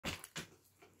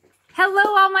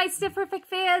Hello, all my Stifferfic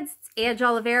fans. It's Ange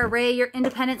Oliveira Ray, your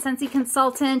independent Scentsy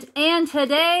consultant, and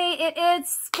today it is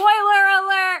spoiler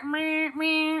alert. Meow,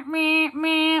 meow, meow,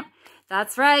 meow.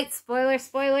 That's right, spoiler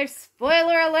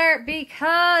alert,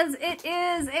 because it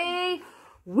is a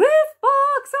Whiff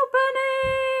Box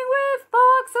opening.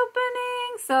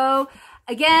 So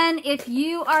again, if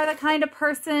you are the kind of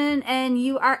person and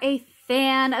you are a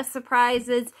fan of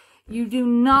surprises, you do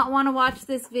not want to watch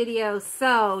this video.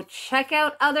 So check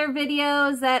out other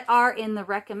videos that are in the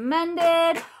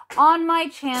recommended on my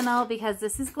channel, because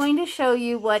this is going to show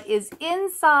you what is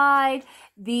inside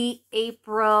the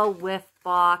April Whiff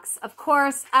Box. Of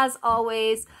course, as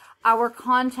always, our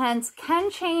contents can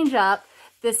change up.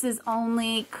 This is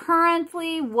only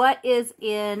currently what is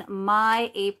in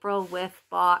my April Whiff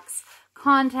Box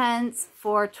contents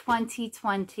for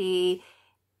 2020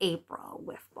 April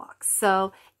Whiff Box.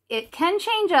 So it can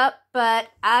change up, but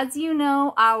as you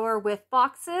know, our Whiff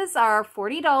Boxes are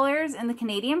 $40 in the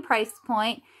Canadian price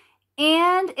point,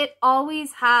 and it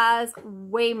always has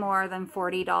way more than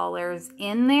 $40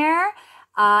 in there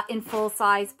in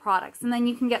full-size products. And then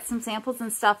you can get some samples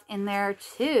and stuff in there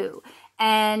too.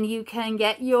 And you can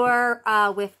get your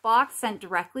Whiff Box sent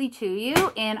directly to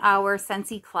you in our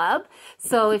Scentsy Club.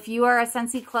 So if you are a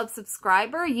Scentsy Club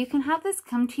subscriber, you can have this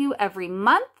come to you every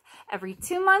month, every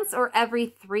 2 months, or every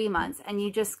 3 months. And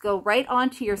you just go right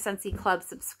onto your Scentsy Club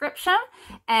subscription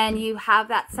and you have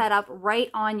that set up right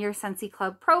on your Scentsy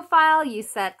Club profile. You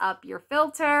set up your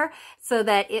filter so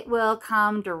that it will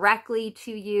come directly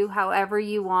to you however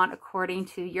you want according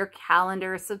to your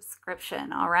calendar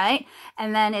subscription, all right?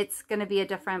 And then it's going to be a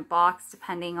different box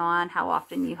depending on how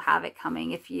often you have it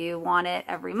coming. If you want it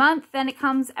every month, then it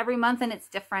comes every month and it's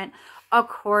different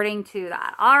according to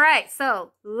that. All right,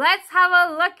 so let's have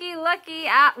a looky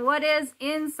at what is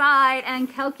inside and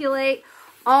calculate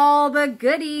all the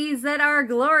goodies that are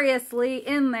gloriously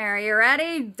in there. You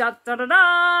ready? Da, da, da,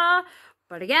 da.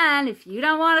 But again, if you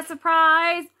don't want a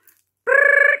surprise,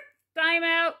 time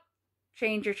out,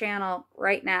 change your channel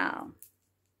right now.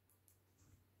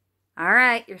 All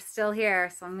right, you're still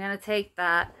here, so I'm gonna take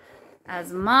that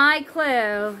as my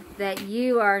clue that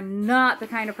you are not the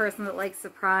kind of person that likes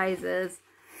surprises.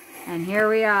 And here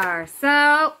we are.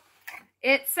 So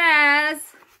it says,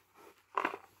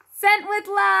 sent with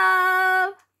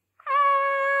love.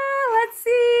 Let's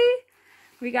see.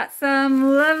 We got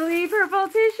some lovely purple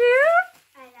tissue.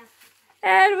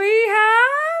 And we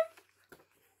have,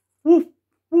 woof,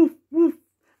 woof, woof.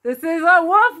 This is a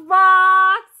Whiff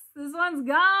Box. This one's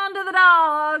gone to the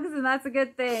dogs, and that's a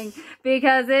good thing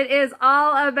because it is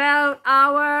all about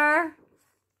our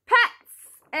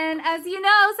pets. And as you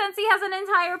know, Scentsy has an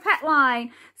entire pet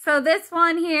line. So this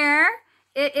one here,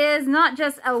 it is not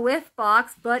just a Whiff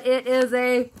Box, but it is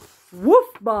a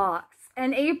Woof Box.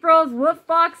 And April's Woof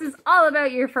Box is all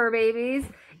about your fur babies.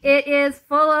 It is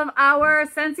full of our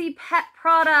Scentsy pet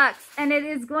products, and it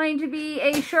is going to be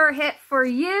a sure hit for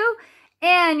you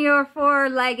and your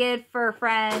four-legged fur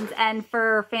friends and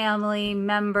fur family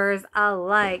members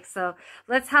alike. So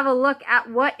let's have a look at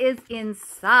what is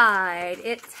inside.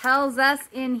 It tells us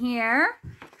in here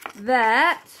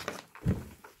that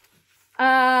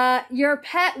your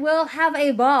pet will have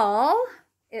a ball,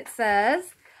 it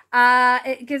says.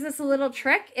 It gives us a little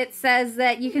trick. It says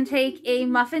that you can take a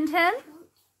muffin tin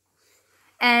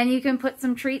and you can put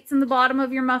some treats in the bottom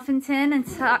of your muffin tin and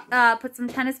put some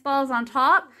tennis balls on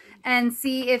top and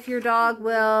see if your dog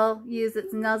will use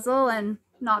its nuzzle and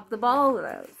knock the ball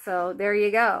out. So there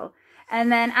you go.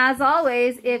 And then as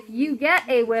always, if you get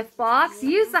a Whiff Box,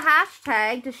 use the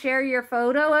hashtag to share your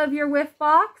photo of your Whiff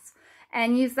Box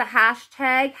and use the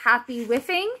hashtag Happy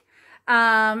Whiffing,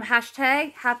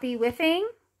 hashtag Happy Whiffing,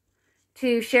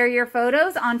 to share your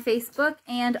photos on Facebook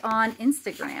and on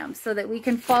Instagram so that we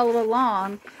can follow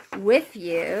along with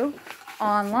you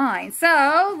online.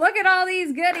 So look at all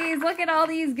these goodies. Look at all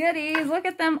these goodies. Look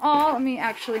at them all. Let me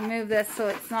actually move this so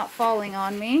it's not falling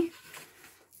on me.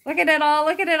 Look at it all.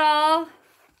 Look at it all.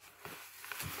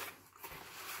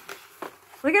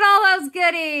 Look at all those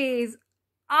goodies.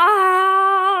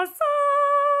 Awesome.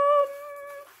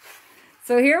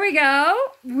 So here we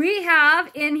go. We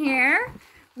have in here,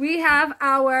 we have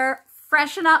our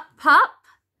Freshen Up Pup.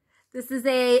 This is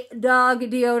a dog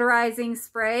deodorizing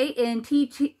spray in tea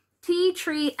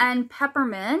tree and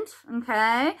peppermint.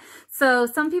 Okay, so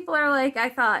some people are like, I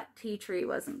thought tea tree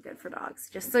wasn't good for dogs.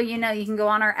 Just so you know, you can go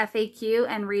on our FAQ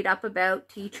and read up about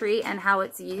tea tree and how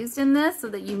it's used in this so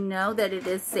that you know that it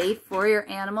is safe for your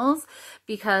animals,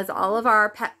 because all of our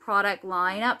pet product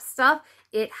lineup stuff,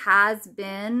 it has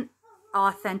been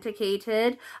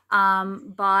authenticated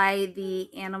by the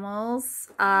animals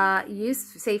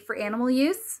use, safe for animal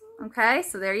use. Okay,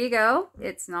 so there you go.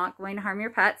 It's not going to harm your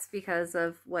pets because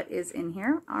of what is in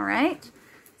here. All right,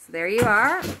 so there you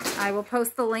are. I will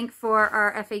post the link for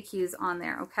our FAQs on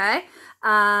there. Okay,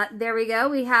 there we go.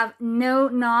 We have no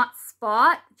knot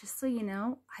spot. Just so you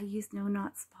know, I use no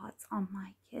knot spots on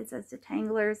my kids as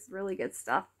detanglers. Really good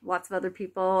stuff. Lots of other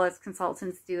people as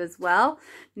consultants do as well.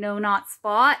 No knot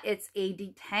spot. It's a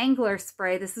detangler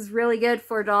spray. This is really good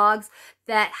for dogs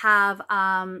that have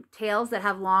tails that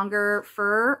have longer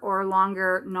fur, or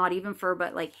longer, not even fur,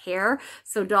 but like hair.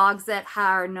 So dogs that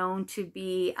are known to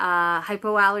be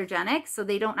hypoallergenic, so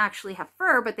they don't actually have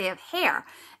fur, but they have hair.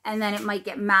 And then it might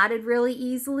get matted really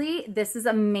easily. This is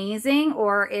amazing.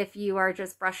 Or if you are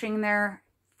just brushing their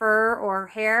fur or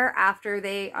hair after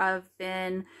they have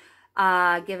been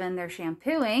given their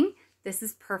shampooing, this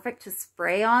is perfect to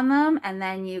spray on them. And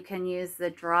then you can use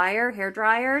the dryer, hair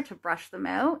dryer, to brush them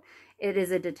out. It is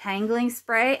a detangling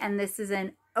spray, and this is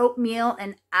an oatmeal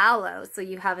and aloe. So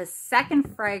you have a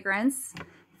second fragrance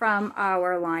from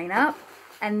our lineup.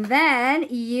 And then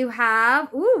you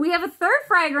have, ooh, we have a third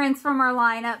fragrance from our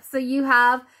lineup. So you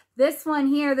have this one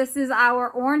here. This is our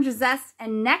Orange Zest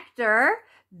and Nectar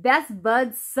Best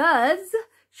Buds Suds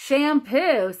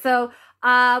Shampoo. So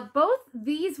both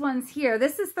these ones here,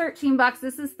 this is 13 bucks.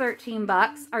 This is 13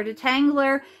 bucks. Our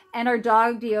detangler and our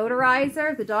dog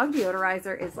deodorizer. The dog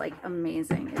deodorizer is like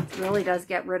amazing. It really does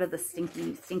get rid of the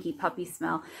stinky puppy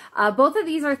smell. Both of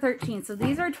these are 13. So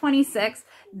these are 26.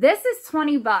 This is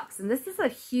 20 bucks. And this is a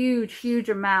huge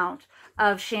amount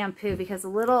of shampoo, because a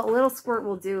little squirt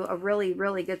will do a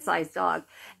really good sized dog.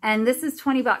 And this is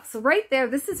 20 bucks. So right there,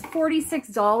 this is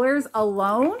 $46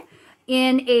 alone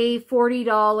in a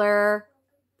 $40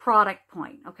 product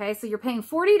point. Okay, so you're paying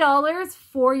 $40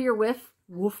 for your Whiff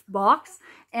Box,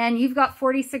 and you've got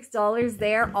 $46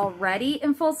 there already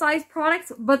in full-size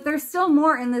products. But there's still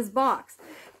more in this box,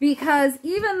 because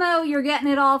even though you're getting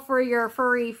it all for your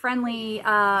furry friendly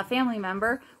family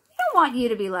member, we don't want you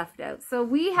to be left out. So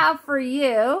we have for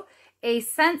you a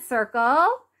scent circle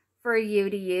for you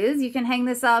to use. You can hang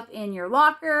this up in your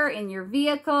locker, in your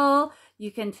vehicle.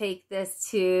 You can take this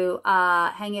to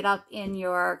hang it up in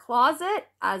your closet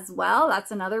as well.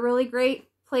 That's another really great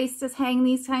place to hang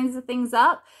these kinds of things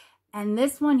up. And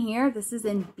this one here, this is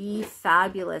in Be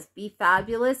Fabulous. Be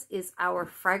Fabulous is our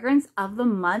fragrance of the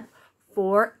month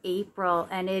for April.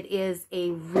 And it is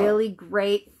a really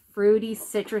great fruity,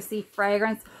 citrusy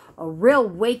fragrance. A real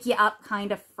wake you up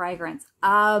kind of fragrance.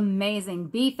 Amazing.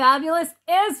 Be Fabulous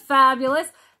is fabulous.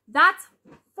 That's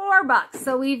 $4.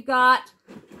 So we've got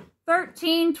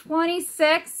 13,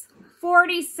 26,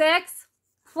 46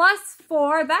 plus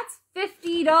 4. That's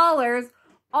 $50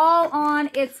 all on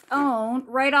its own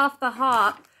right off the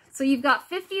hop. So you've got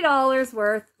 $50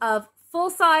 worth of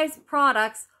full-size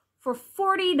products for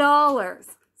 $40.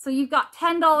 So you've got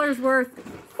 $10 worth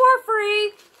for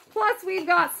free. Plus we've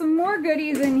got some more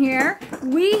goodies in here.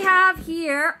 We have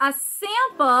here a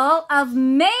sample of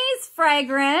May's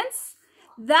fragrance.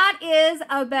 That is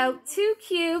about 2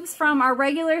 cubes from our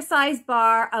regular size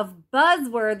bar of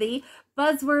Buzzworthy.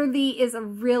 Buzzworthy is a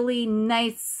really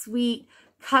nice, sweet,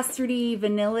 custardy,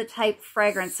 vanilla type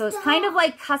fragrance. So it's kind of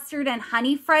like custard and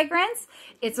honey fragrance.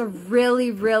 It's a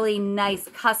really nice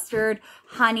custard,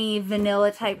 honey,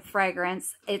 vanilla type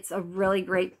fragrance. It's a really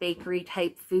great bakery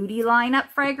type foodie lineup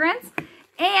fragrance.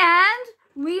 And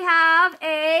we have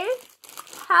a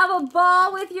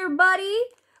ball with your buddy.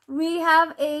 We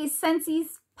have a Scentsy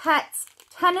Pets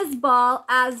tennis ball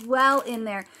as well in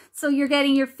there. So you're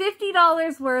getting your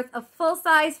 $50 worth of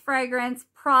full-size fragrance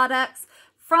products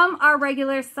from our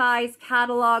regular size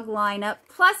catalog lineup.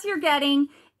 Plus you're getting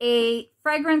a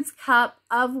fragrance cup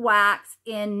of wax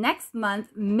in next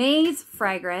month, May's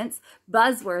fragrance,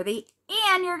 Buzzworthy.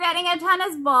 And you're getting a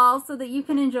tennis ball so that you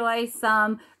can enjoy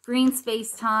some green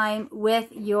space time with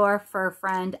your fur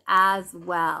friend as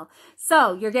well.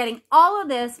 So you're getting all of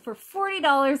this for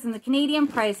 $40 in the Canadian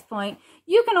price point.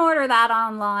 You can order that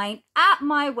online at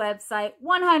my website,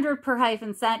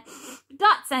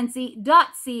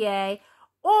 100per-scent.scentsy.ca.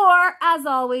 Or, as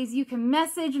always, you can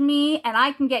message me and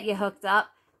I can get you hooked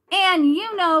up. And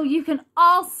you know you can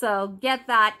also get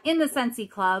that in the Scentsy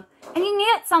Club. And you can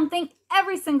get something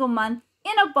every single month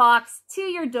in a box to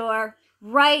your door,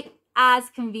 right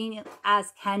as convenient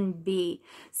as can be.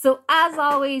 So, as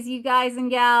always, you guys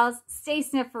and gals, stay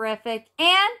snifferific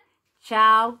and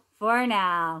ciao for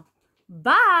now.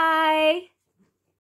 Bye!